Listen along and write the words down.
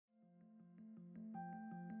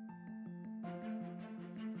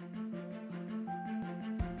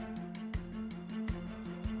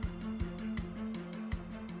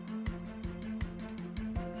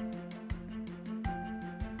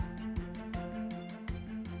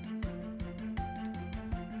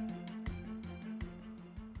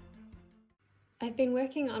I've been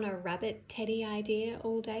working on a rabbit teddy idea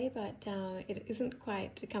all day, but it isn't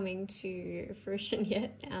quite coming to fruition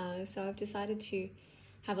yet. So I've decided to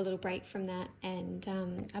have a little break from that, and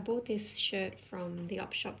I bought this shirt from the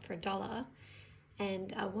op shop for $1,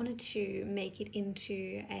 and I wanted to make it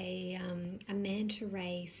into a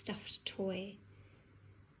Mantaray stuffed toy.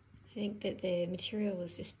 I think that the material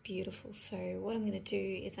is just beautiful. So what I'm going to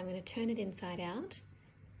do is I'm going to turn it inside out.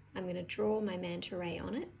 I'm going to draw my Mantaray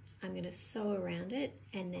on it. I'm going to sew around it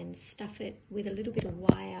and then stuff it with a little bit of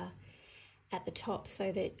wire at the top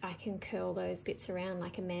so that I can curl those bits around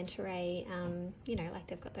like a Mantaray, you know, like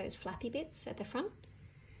they've got those flappy bits at the front.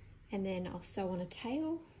 And then I'll sew on a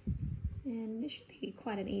tail, and it should be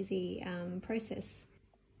quite an easy process.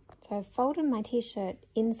 So I've folded my t-shirt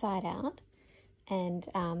inside out and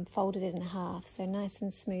folded it in half, so nice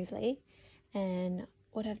and smoothly. And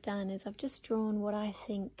what I've done is I've just drawn what I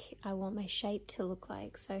think I want my shape to look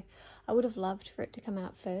like. So I would have loved for it to come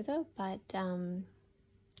out further, but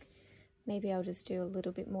maybe I'll just do a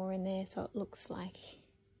little bit more in there so it looks like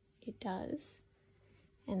it does.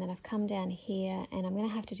 And then I've come down here, and I'm going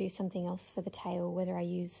to have to do something else for the tail, whether I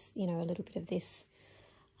use, you know, a little bit of this,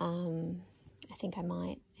 I think I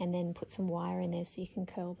might, and then put some wire in there so you can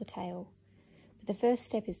curl the tail. But the first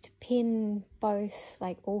step is to pin both,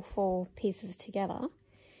 like all 4 pieces together,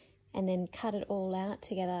 and then cut it all out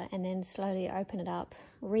together, and then slowly open it up,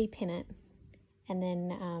 repin it, and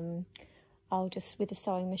then I'll just, with a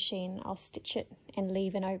sewing machine, I'll stitch it and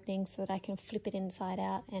leave an opening so that I can flip it inside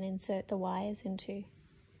out and insert the wires into.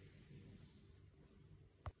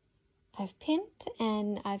 I've pinned,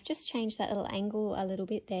 and I've just changed that little angle a little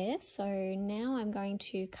bit there. So now I'm going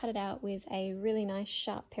to cut it out with a really nice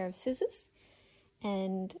sharp pair of scissors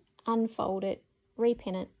and unfold it,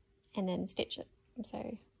 repin it, and then stitch it. So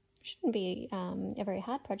it shouldn't be a very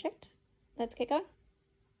hard project. Let's get going.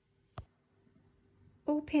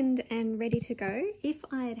 All pinned and ready to go. If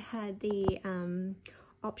I had had the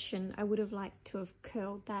option, I would have liked to have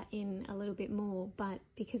curled that in a little bit more, but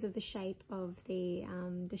because of the shape of the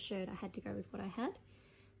shirt, I had to go with what I had.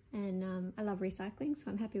 And I love recycling, so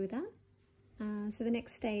I'm happy with that. So the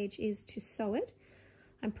next stage is to sew it.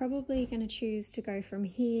 I'm probably going to choose to go from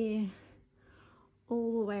here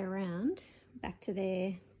all the way around, back to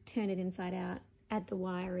there, turn it inside out, add the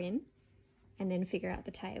wire in, and then figure out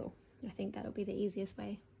the tail. I think that'll be the easiest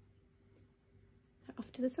way. So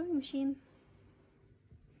off to the sewing machine.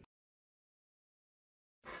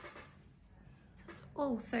 It's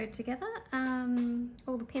all sewed together.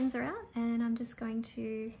 All the pins are out, and I'm just going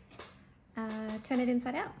to turn it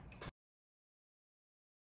inside out.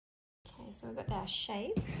 So we've got our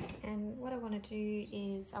shape, and what I want to do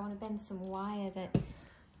is I want to bend some wire that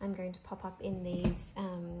I'm going to pop up in these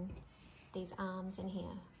arms in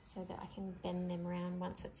here so that I can bend them around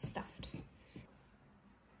once it's stuffed.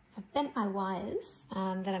 I've bent my wires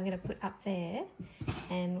that I'm going to put up there,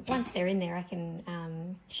 and once they're in there I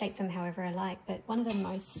can shape them however I like, but one of the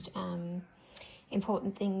most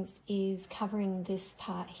important things is covering this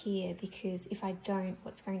part here, because if I don't,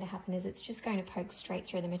 what's going to happen is it's just going to poke straight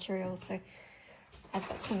through the material. So I've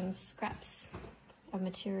got some scraps of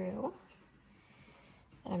material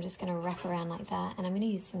that I'm just going to wrap around like that, and I'm going to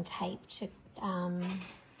use some tape to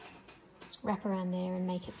wrap around there and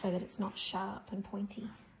make it so that it's not sharp and pointy.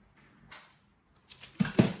 So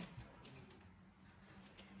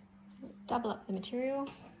double up the material,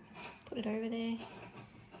 put it over there,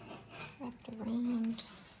 wrap it around.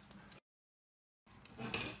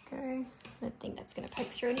 Go. I don't think that's going to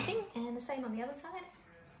poke through anything, and the same on the other side.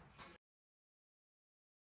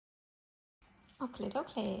 Oakley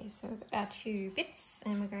dokley. So we've got our 2 bits,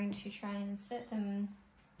 and we're going to try and insert them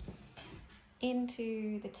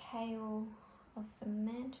into the tail of the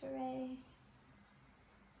Mantaray.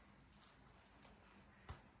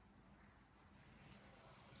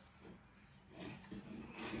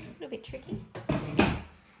 A little bit tricky.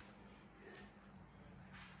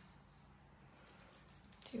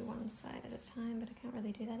 Do one side at a time, but I can't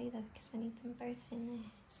really do that either because I need them both in there.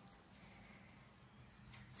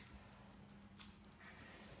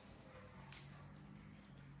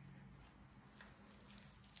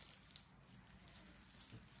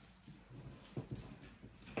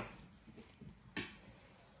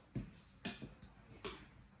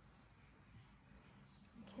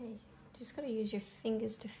 Okay, just got to use your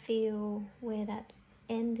fingers to feel where that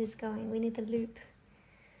end is going. We need the loop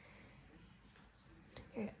to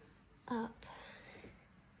go up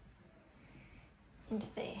into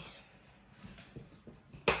there.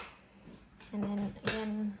 And then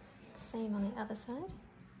again, same on the other side.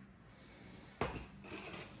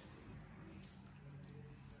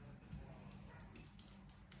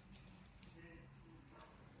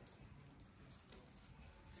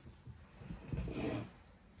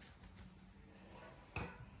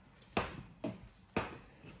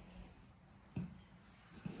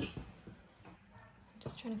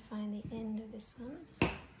 trying to find the end of this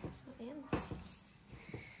one. That's not the end. This is,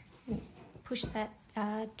 and push that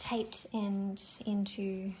taped end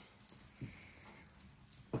into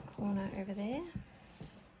the corner over there.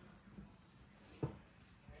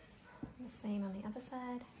 The same on the other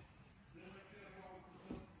side.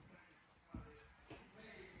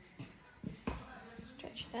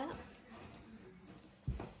 Stretch it out.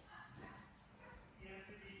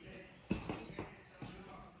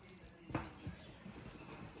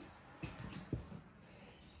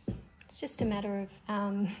 It's just a matter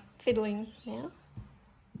of fiddling now.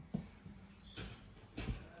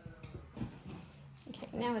 Okay,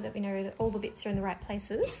 now that we know that all the bits are in the right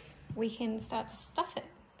places, we can start to stuff it.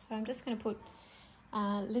 So I'm just going to put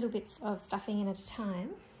little bits of stuffing in at a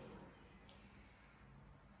time,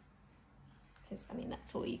 because I mean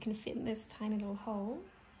that's all you can fit in this tiny little hole.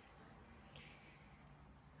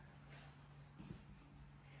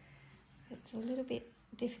 It's a little bit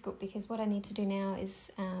difficult because what I need to do now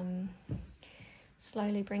is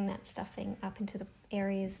slowly bring that stuffing up into the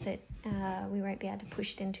areas that we won't be able to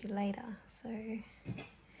push it into later. So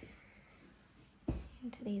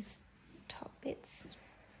into these top bits.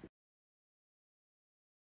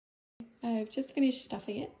 I've just finished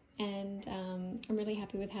stuffing it, and I'm really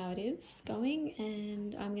happy with how it is going,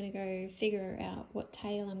 and I'm going to go figure out what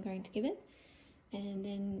tail I'm going to give it, and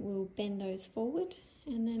then we'll bend those forward,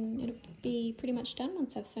 and then it'll be pretty much done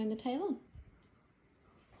once I've sewn the tail on.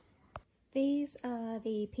 These are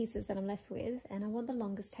the pieces that I'm left with, and I want the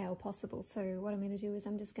longest tail possible, so what I'm going to do is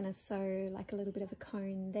I'm just going to sew like a little bit of a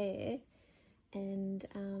cone there, and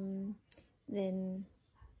then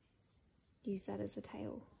use that as a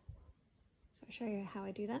tail. So I'll show you how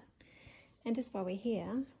I do that. And just while we're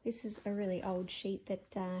here, this is a really old sheet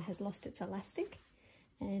that has lost its elastic,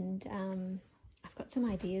 and I've got some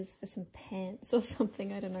ideas for some pants or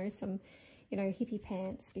something, I don't know, some, you know, hippie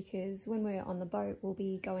pants, because when we're on the boat we'll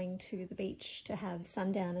be going to the beach to have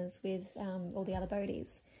sundowners with all the other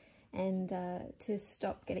boaties, and to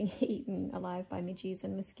stop getting eaten alive by midges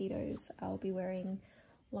and mosquitoes, I'll be wearing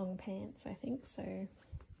long pants, I think, so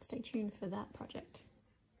stay tuned for that project.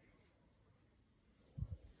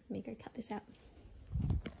 Let me go cut this out.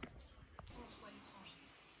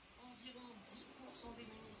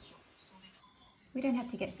 We don't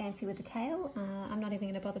have to get fancy with the tail. I'm not even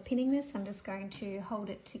going to bother pinning this. I'm just going to hold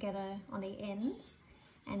it together on the ends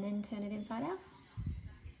and then turn it inside out.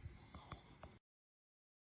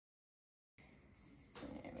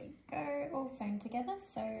 There we go, all sewn together.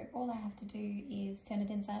 So all I have to do is turn it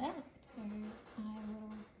inside out. So I will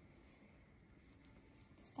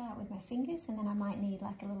start with my fingers, and then I might need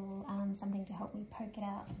like a little something to help me poke it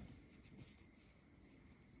out.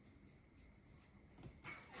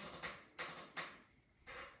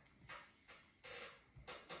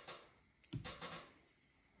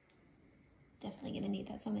 Definitely going to need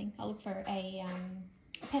that something. I'll look for a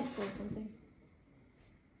pencil or something.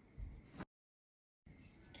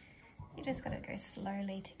 You just got to go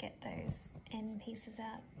slowly to get those end pieces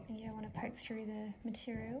out, and you don't want to poke through the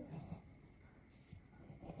material.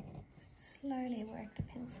 So slowly work the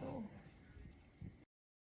pencil.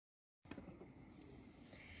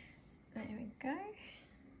 There we go.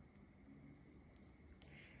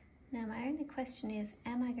 Now my only question is,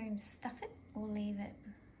 am I going to stuff it or leave it?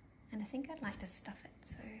 And I think I'd like to stuff it,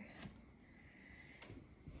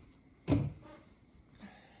 so.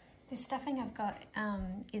 The stuffing I've got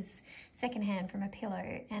is secondhand from a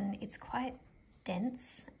pillow, and it's quite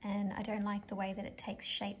dense, and I don't like the way that it takes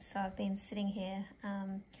shape, so I've been sitting here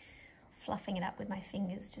fluffing it up with my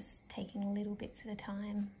fingers, just taking little bits at a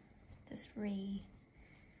time, just redoing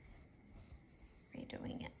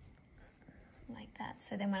it like that,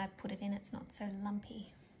 so then when I put it in it's not so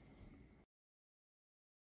lumpy.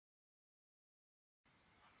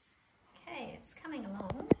 Okay, it's coming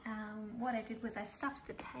along. What I did was I stuffed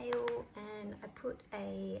the tail, and I put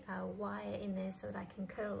a wire in there so that I can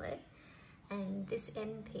curl it, and this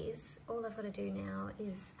end piece, all I've got to do now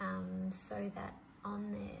is sew that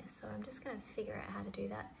on there. So I'm just going to figure out how to do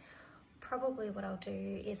that. Probably what I'll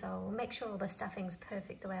do is I'll make sure all the stuffing's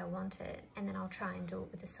perfect the way I want it, and then I'll try and do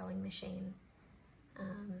it with a sewing machine.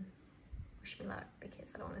 Wish me luck,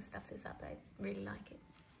 because I don't want to stuff this up. I really like it.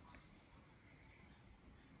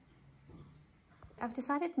 I've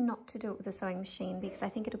decided not to do it with a sewing machine because I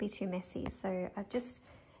think it'll be too messy. So I've just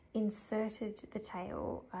inserted the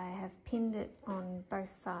tail. I have pinned it on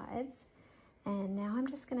both sides, and now I'm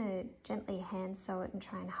just going to gently hand sew it and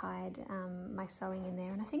try and hide my sewing in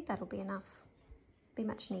there, and I think that'll be enough. Be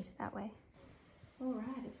much neater that way. All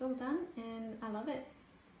right, it's all done and I love it.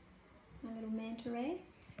 My little Mantaray.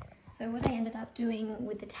 So what I ended up doing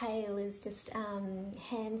with the tail is just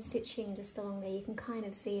hand stitching just along there. You can kind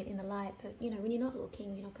of see it in the light, but you know, when you're not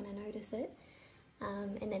looking, you're not going to notice it.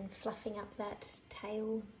 And then fluffing up that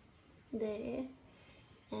tail there.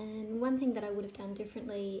 And one thing that I would have done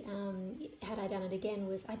differently had I done it again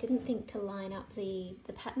was I didn't think to line up the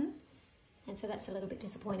pattern, and so that's a little bit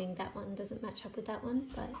disappointing. That one doesn't match up with that one,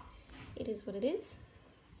 but it is what it is.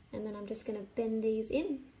 And then I'm just going to bend these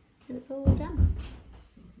in and it's all done.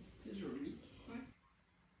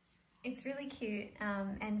 It's really cute,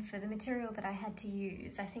 and for the material that I had to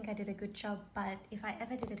use, I think I did a good job, but if I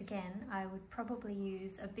ever did it again, I would probably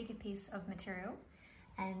use a bigger piece of material,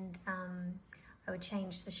 and I would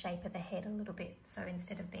change the shape of the head a little bit. So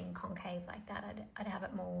instead of being concave like that, I'd have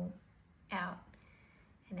it more out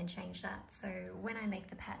and then change that. So when I make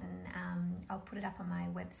the pattern, I'll put it up on my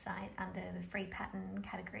website under the free pattern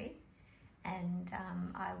category, and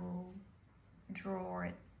I will draw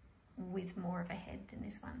it with more of a head than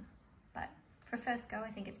this one. But for first go, I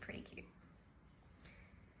think it's pretty cute.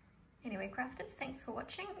 Anyway, crafters, thanks for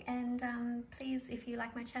watching, and please, if you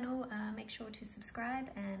like my channel, make sure to subscribe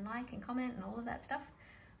and like and comment and all of that stuff,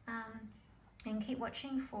 and keep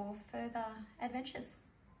watching for further adventures.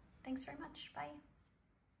 Thanks very much. Bye.